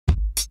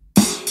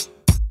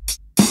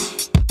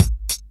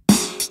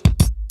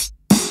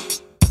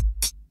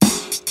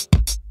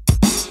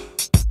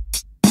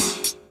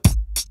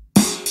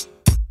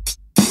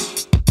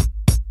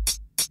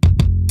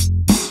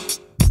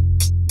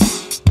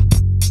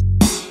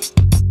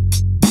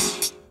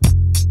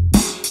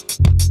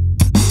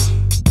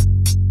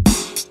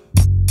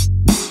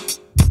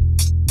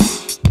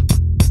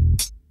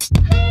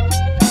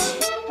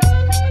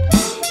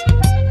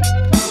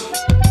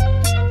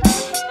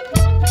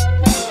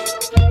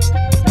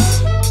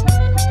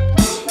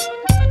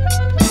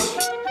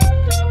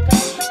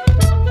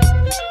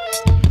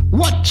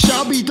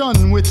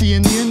with the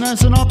Indian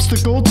as an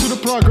obstacle to the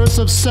progress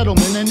of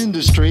settlement and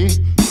industry.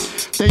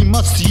 They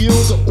must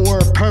yield or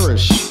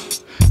perish.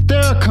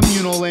 Their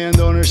communal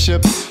land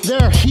ownership,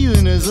 their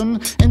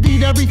heathenism,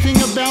 indeed everything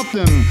about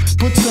them,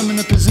 puts them in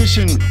a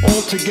position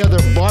altogether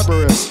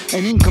barbarous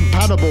and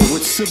incompatible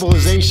with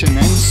civilization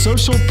and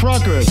social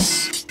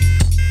progress.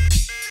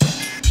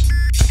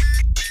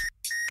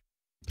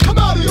 Come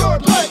out of your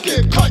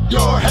blanket, cut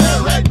your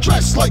hair, and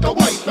dress like a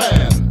white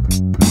man.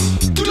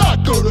 Do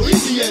not go to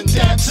Indian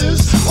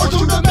dances or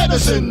to the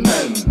medicine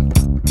men.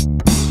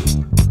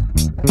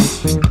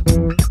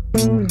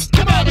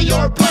 Come out of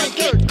your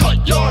blanket,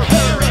 cut your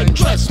hair, and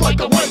dress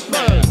like a white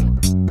man.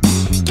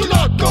 Do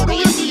not go to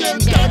Indian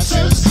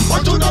dances or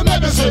to the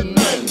medicine men.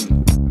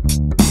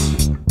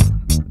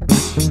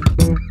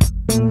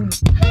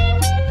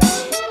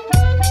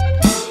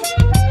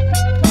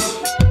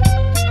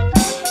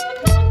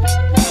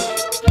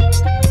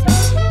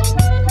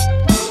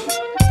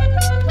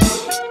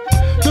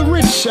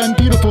 And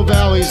beautiful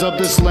valleys of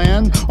this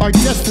land are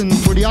destined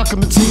for the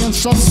occupancy and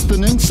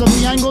sustenance of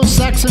the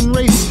Anglo-Saxon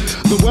race.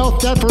 The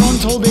wealth that for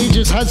untold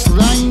ages has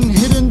lain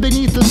hidden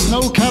beneath the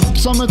snow-capped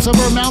summits of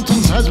our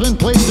mountains has been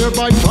placed there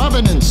by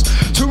Providence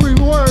to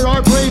reward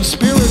our brave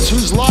spirits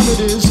whose lot it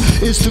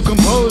is to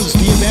compose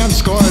the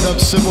advance guard of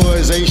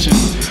civilization.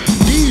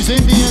 These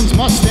Indians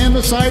must stand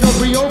aside or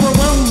be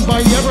overwhelmed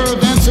by the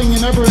ever-advancing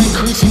and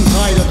ever-increasing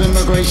tide of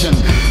immigration.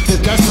 The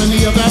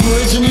destiny of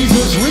Aborigines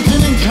is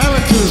written in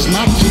characters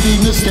not to be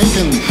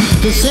mistaken.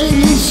 The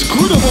same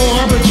inscrutable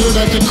arbiter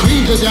that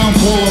decreed the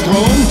downfall of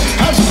Rome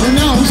has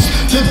pronounced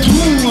the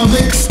doom of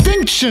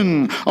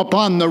extinction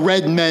upon the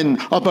red men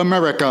of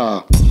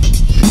America.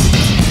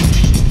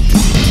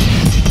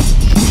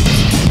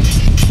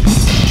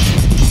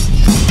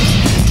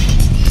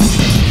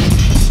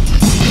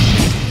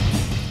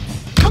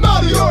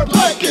 Your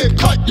blanket,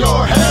 cut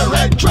your hair,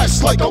 and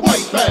dress like a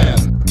white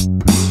man.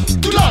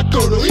 Do not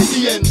go to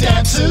Indian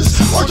dances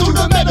or to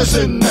the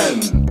medicine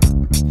men.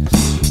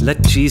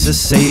 Let Jesus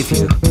save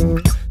you.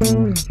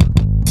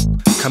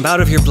 Come out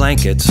of your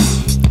blankets,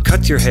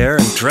 cut your hair,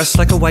 and dress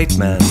like a white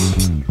man.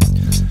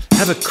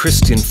 Have a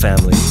Christian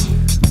family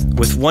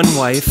with one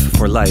wife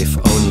for life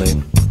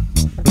only.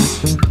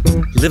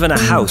 Live in a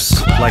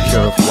house like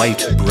your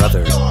white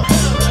brother.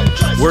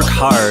 Work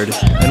hard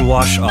and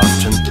wash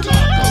often.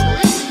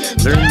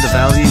 Learn the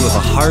value of a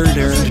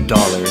hard-earned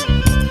dollar.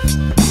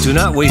 Do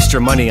not waste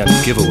your money on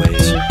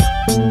giveaways.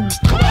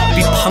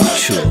 Be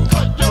punctual.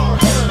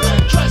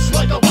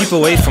 Keep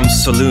away from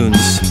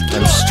saloons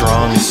and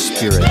strong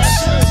spirits.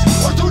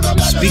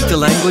 Speak the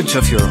language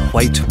of your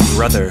white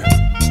brother.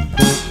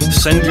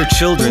 Send your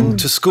children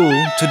to school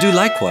to do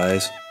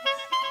likewise.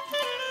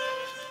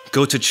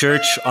 Go to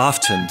church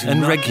often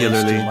and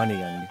regularly.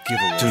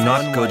 Do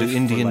not go to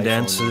Indian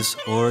dances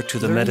or to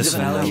the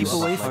medicine men. Keep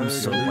away from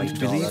saloons.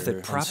 Believe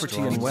that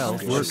property and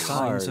wealth work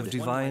hard. Of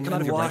divine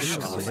wash.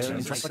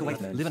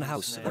 Live in a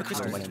house.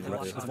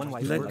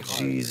 Let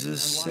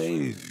Jesus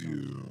save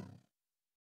you.